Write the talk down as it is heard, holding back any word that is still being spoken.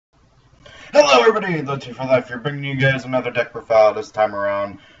Hello everybody, the Two for Life here, bringing you guys another deck profile this time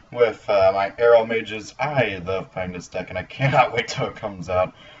around with my Aromages. I love playing this deck and I cannot wait till it comes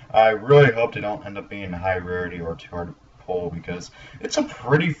out. I really hope they don't end up being high rarity or too hard to pull because it's a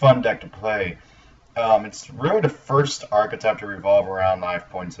pretty fun deck to play. It's really the first archetype to revolve around life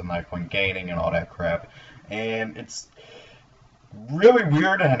points and life point gaining and all that crap. And it's really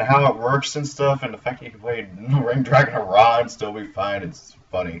weird and how it works and stuff, and the fact that you can play Ring Dragon or Ra and still be fine, it's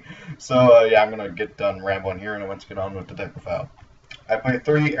funny. So yeah, I'm gonna get done rambling here and let's get on with the deck profile. I play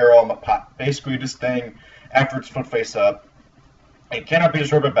 3 Arrow on my pot. Basically, this thing, after it's put face up, it cannot be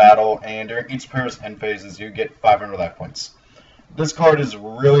destroyed by battle, and during each pair's end phases, you get 500 life points. This card is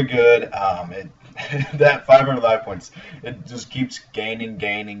really good. That 500 life points, it just keeps gaining,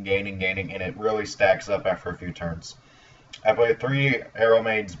 and it really stacks up after a few turns. I play 3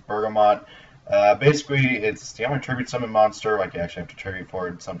 Aromage Bergamot. Basically, it's the only tribute summon monster. Like, you actually have to tribute for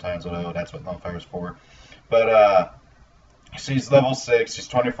it sometimes, although that's what Nullifier is for. But she's level 6. She's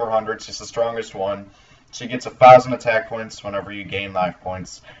 2400. She's the strongest one. She gets 1,000 attack points whenever you gain life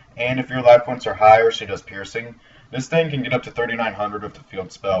points. And if your life points are higher, she does piercing. This thing can get up to 3,900 with the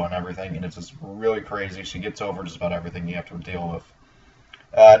field spell and everything, and it's just really crazy. She gets over just about everything you have to deal with.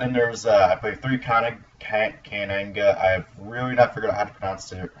 Then there's, I play 3 Kananga. I've really not figured out how to pronounce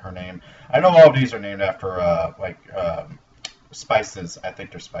her name. I know all of these are named after, spices. I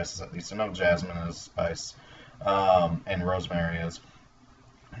think they're spices at least. I know jasmine is spice, and rosemary is.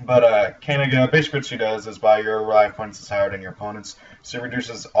 But Kananga, basically what she does is by your life points is higher than your opponent's, she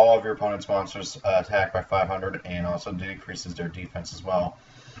reduces all of your opponent's monsters' attack by 500 and also decreases their defense as well.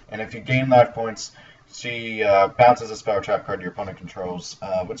 And if you gain life points, she bounces a spell or trap card your opponent controls,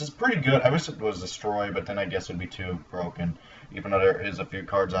 which is pretty good. I wish it was destroy, but then I guess it would be too broken. Even though there is a few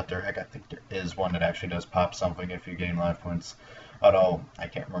cards out there, heck, I think there is one that actually does pop something if you gain life points. Although, I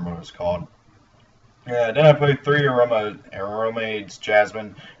can't remember what it's called. Then I play 3 Aromage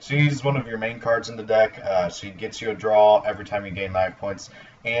Jasmine. She's one of your main cards in the deck. She gets you a draw every time you gain life points,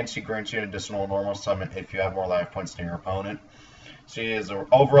 and she grants you an additional normal summon if you have more life points than your opponent. She is an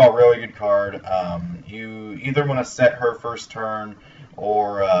overall really good card. You either want to set her first turn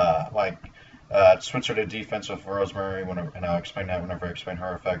or switch her to defense with Rosemary, and I'll explain that whenever I explain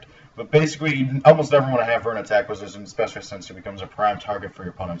her effect. But basically, you almost never want to have her in attack position, especially since she becomes a prime target for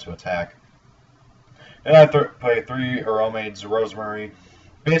your opponent to attack. Then I play 3 Aromage Rosemary.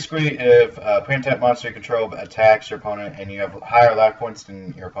 Basically, if a plant type monster you control attacks your opponent and you have higher life points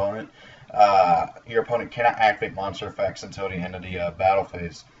than your opponent cannot activate monster effects until the end of the battle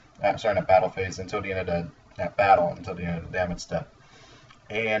phase. Sorry, not battle phase, until the end of the battle, until the end of the damage step.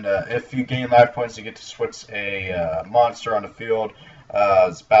 And if you gain life points, you get to switch a monster on the field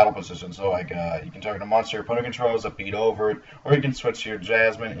as battle position. So, you can target a monster your opponent controls, beat over it, or you can switch your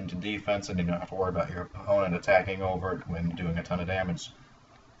Jasmine into defense, and you don't have to worry about your opponent attacking over it when doing a ton of damage.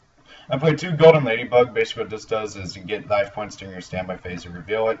 I played 2 Golden Ladybug. Basically what this does is you get life points during your standby phase. You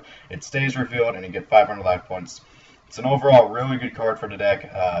reveal it, it stays revealed, and you get 500 life points. It's an overall really good card for the deck.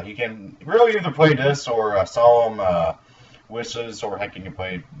 You can really either play this or Solemn Wishes, or heck, you can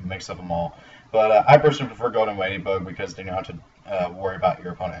play a mix of them all. But I personally prefer Golden Ladybug because they don't have to worry about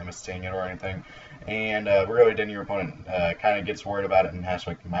your opponent MSTing it or anything. And really then your opponent kind of gets worried about it and has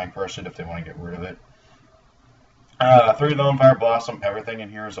to mind crush it if they want to get rid of it. 3 Lone Fire Blossom. Everything in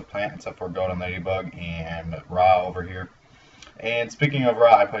here is a plant except for Golden Ladybug and Ra over here. And speaking of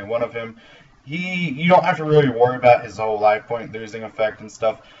Ra, I play one of him. You don't have to really worry about his whole life point losing effect and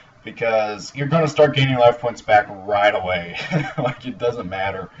stuff, because you're going to start gaining life points back right away. Like, it doesn't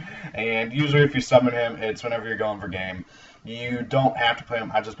matter. And usually if you summon him, it's whenever you're going for game. You don't have to play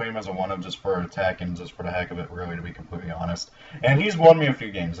him. I just play him as a one-of just for attack and just for the heck of it, really, to be completely honest. And he's won me a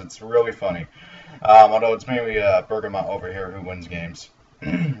few games. It's really funny. Although it's mainly Bergamot over here who wins games.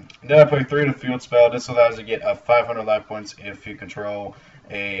 Then I play 3 to field spell. This allows you to get 500 life points if you control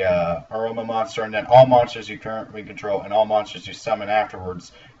a aroma monster, and then all monsters you currently control and all monsters you summon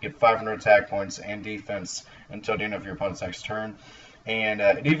afterwards get 500 attack points and defense until the end of your opponent's next turn. And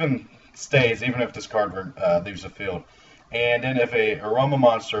it even stays even if this card leaves the field. And then if a aroma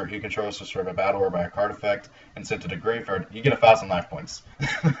monster you control is destroyed by battle or by a card effect and sent to the graveyard, you get 1,000 life points.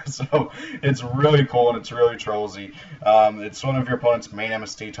 So it's really cool and it's really trollsy. It's one of your opponent's main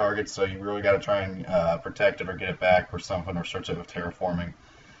MST targets, so you really got to try and protect it or get it back or something, or search it with terraforming.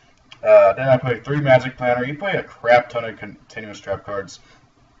 Then I play 3 Magic Planner. You play a crap ton of continuous trap cards.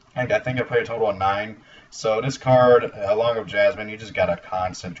 I think I play a total of 9. So this card, along with Jasmine, you just got a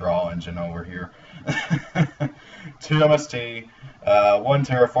constant draw engine over here. 2 MST, 1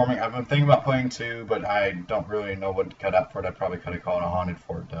 terraforming. I've been thinking about playing 2, but I don't really know what to cut out for it. I probably could have called a haunted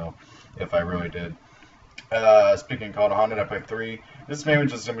for it though, if I really did. Speaking of called a haunted, I play 3. This is mainly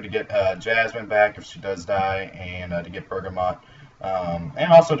just simply to get Jasmine back if she does die, and to get Bergamot,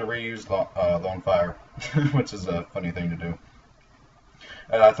 and also to reuse Lone Fire, which is a funny thing to do.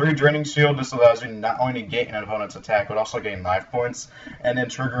 3 Draining Shield. This allows you not only to gain an opponent's attack, but also gain life points, and then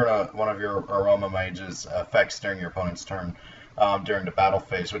trigger one of your Aromage's effects during your opponent's turn during the battle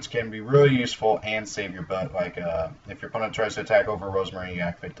phase, which can be really useful and save your butt. Like if your opponent tries to attack over Rosemary, you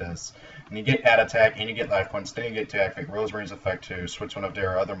activate this, and you get add attack, and you get life points. Then you get to activate Rosemary's effect to switch one of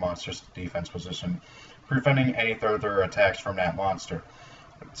their other monsters to defense position, preventing any further attacks from that monster.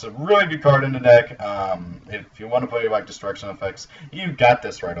 It's a really good card in the deck. If you want to play like Destruction Effects, you got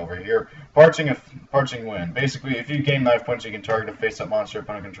this right over here. Parching Wind. Basically, if you gain life points, you can target a face-up monster your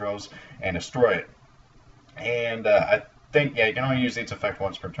opponent controls and destroy it. And I think, yeah, you can only use each effect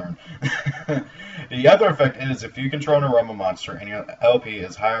once per turn. The other effect is if you control an aroma monster and your LP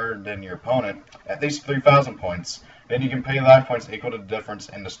is higher than your opponent, at least 3,000 points, then you can pay life points equal to the difference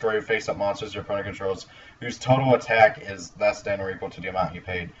and destroy face-up monsters your opponent controls whose total attack is less than or equal to the amount you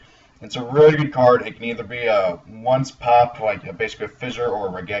paid. It's a really good card. It can either be a once pop, like basically a Fissure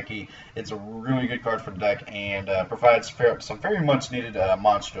or a Regeki. It's a really good card for the deck and provides some very much needed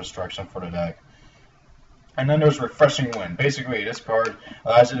monster destruction for the deck. And then there's Refreshing Wind. Basically, this card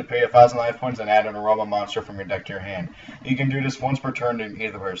allows you to pay 1,000 life points and add an aroma monster from your deck to your hand. You can do this once per turn during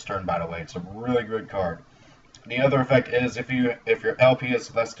either player's turn, by the way. It's a really good card. The other effect is if your LP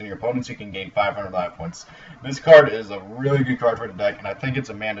is less than your opponent's, you can gain 500 life points. This card is a really good card for the deck, and I think it's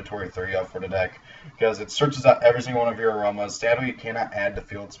a mandatory 3-0 for the deck because it searches out every single one of your aromas. Sadly, you cannot add the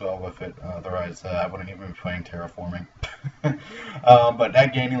field spell with it, otherwise I wouldn't even be playing Terraforming. But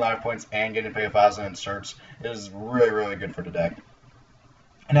that gaining life points and getting to pay 1,000 in search is really, really good for the deck.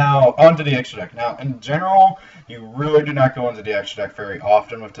 Now, onto the extra deck. Now, in general, you really do not go into the extra deck very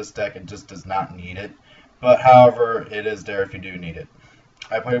often with this deck. It just does not need it. But, however, it is there if you do need it.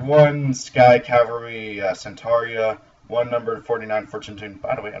 I played 1 Sky Cavalry Centauria, 1 number 49 Fortune Tune.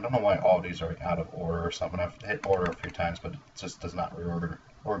 By the way, I don't know why all these are out of order or something. I've hit order a few times, but it just does not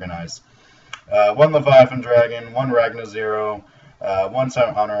reorganize. 1 Leviathan Dragon, 1 Ragna Zero, 1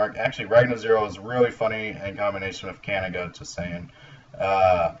 Silent Honor. Actually, Ragna Zero is really funny in combination with Kanaga, just saying.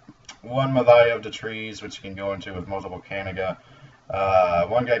 1 Mathai of the Trees, which you can go into with multiple Kanaga.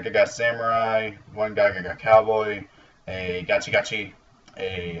 1 Gaga Samurai, 1 Gaga Cowboy, a Gachi,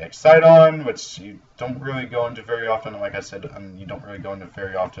 a Excidon, which you don't really go into very often. Like I said, you don't really go into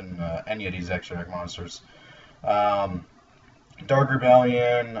very often any of these extra deck monsters. Dark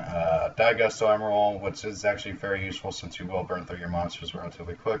Rebellion, Daigusto Emerald, which is actually very useful since you will burn through your monsters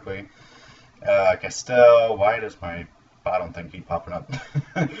relatively quickly. Castell, why does my bottom thing keep popping up?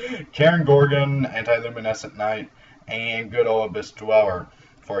 Karen Gorgon, Anti-Luminescent Knight, and good old Abyss Dweller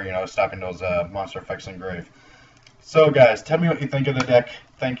for, stopping those monster effects in Grave. So guys, tell me what you think of the deck.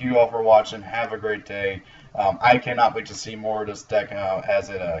 Thank you all for watching. Have a great day. I cannot wait to see more of this deck as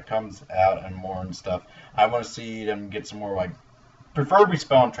it comes out and more and stuff. I want to see them get some more, preferably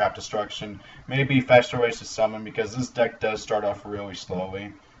spell and trap destruction. Maybe faster ways to summon, because this deck does start off really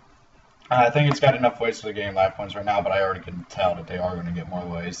slowly. I think it's got enough ways to gain life points right now, but I already can tell that they are going to get more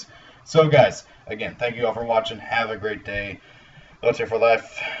ways. So guys, again, thank you all for watching. Have a great day. Let's Here for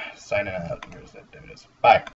Life. Signing out. Here's that. There it is. Bye.